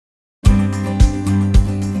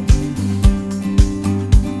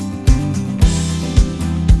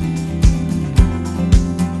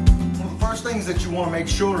you want to make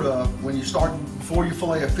sure of when you start, before you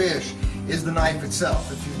fillet a fish, is the knife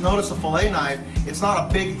itself. If you've noticed a fillet knife, it's not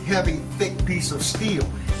a big, heavy, thick piece of steel.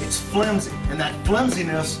 It's flimsy, and that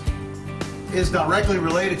flimsiness is directly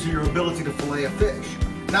related to your ability to fillet a fish.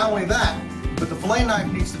 Not only that, but the fillet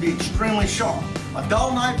knife needs to be extremely sharp. A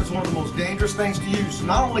dull knife is one of the most dangerous things to use to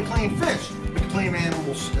not only clean fish, but to clean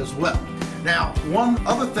animals as well. Now, one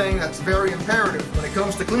other thing that's very imperative when it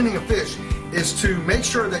comes to cleaning a fish is to make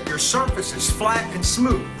sure that your surface is flat and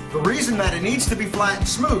smooth. The reason that it needs to be flat and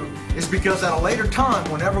smooth is because at a later time,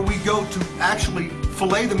 whenever we go to actually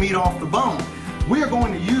fillet the meat off the bone, we are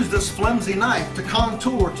going to use this flimsy knife to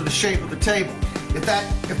contour to the shape of the table. If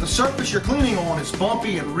the surface you're cleaning on is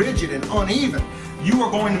bumpy and rigid and uneven, you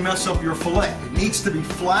are going to mess up your fillet. It needs to be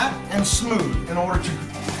flat and smooth in order to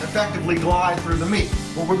effectively glide through the meat.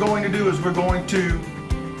 What we're going to do is we're going to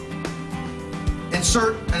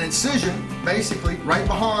insert an incision basically right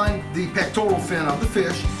behind the pectoral fin of the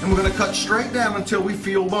fish, and we're going to cut straight down until we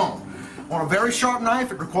feel bone. On a very sharp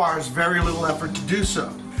knife, it requires very little effort to do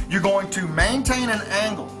so. You're going to maintain an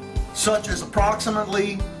angle such as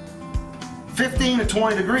approximately 15 to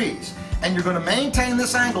 20 degrees, and you're going to maintain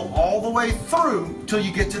this angle all the way through till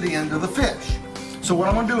you get to the end of the fish. So what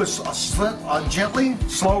I'm going to do is a gently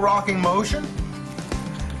slow rocking motion,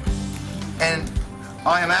 and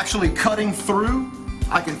I am actually cutting through.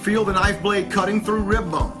 I can feel the knife blade cutting through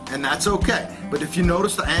rib bone, and that's okay. But if you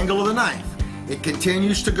notice the angle of the knife, it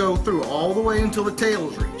continues to go through all the way until the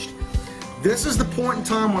tail is reached. This is the point in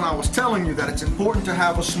time when I was telling you that it's important to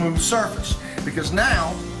have a smooth surface, because now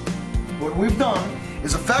what we've done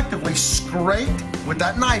is effectively scraped with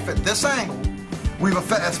that knife at this angle. We've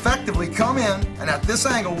effectively come in, and at this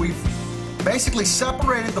angle we've basically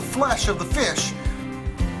separated the flesh of the fish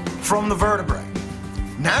from the vertebrae.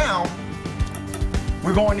 Now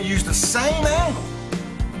we're going to use the same angle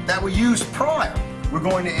that we used prior. We're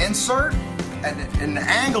going to insert, and the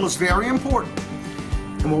angle is very important.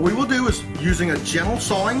 And what we will do is, using a gentle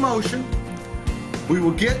sawing motion, we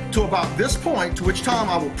will get to about this point, to which time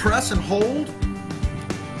I will press and hold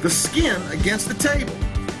the skin against the table.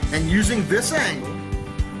 And using this angle,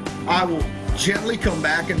 I will gently come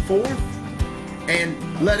back and forth, and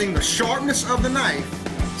letting the sharpness of the knife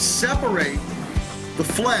separate the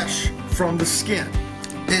flesh from the skin.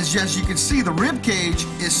 As you can see, the rib cage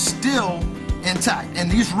is still intact. And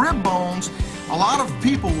these rib bones, a lot of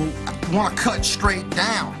people will want to cut straight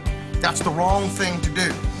down. That's the wrong thing to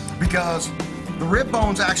do, because the rib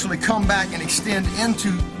bones actually come back and extend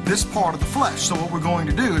into this part of the flesh. So what we're going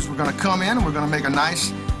to do is we're going to come in and we're going to make a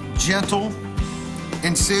nice gentle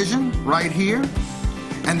incision right here,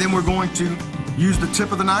 and then we're going to use the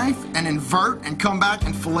tip of the knife and invert and come back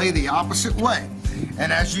and fillet the opposite way.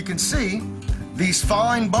 And as you can see, these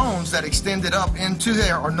fine bones that extended up into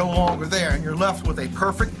there are no longer there, and you're left with a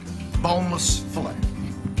perfect boneless fillet.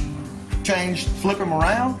 Flip them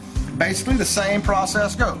around. Basically the same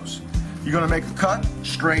process goes. You're going to make a cut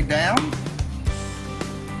straight down,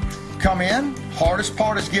 come in, hardest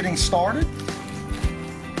part is getting started.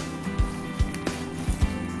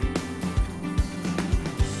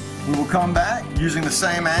 We will come back using the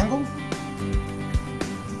same angle.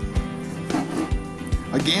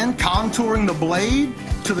 Again, contouring the blade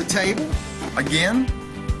to the table. Again,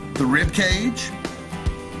 the rib cage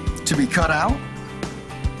to be cut out.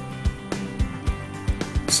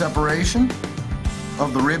 Separation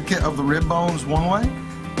of the rib bones one way.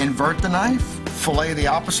 Invert the knife, fillet the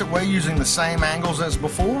opposite way using the same angles as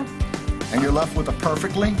before, and you're left with a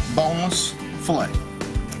perfectly boneless fillet.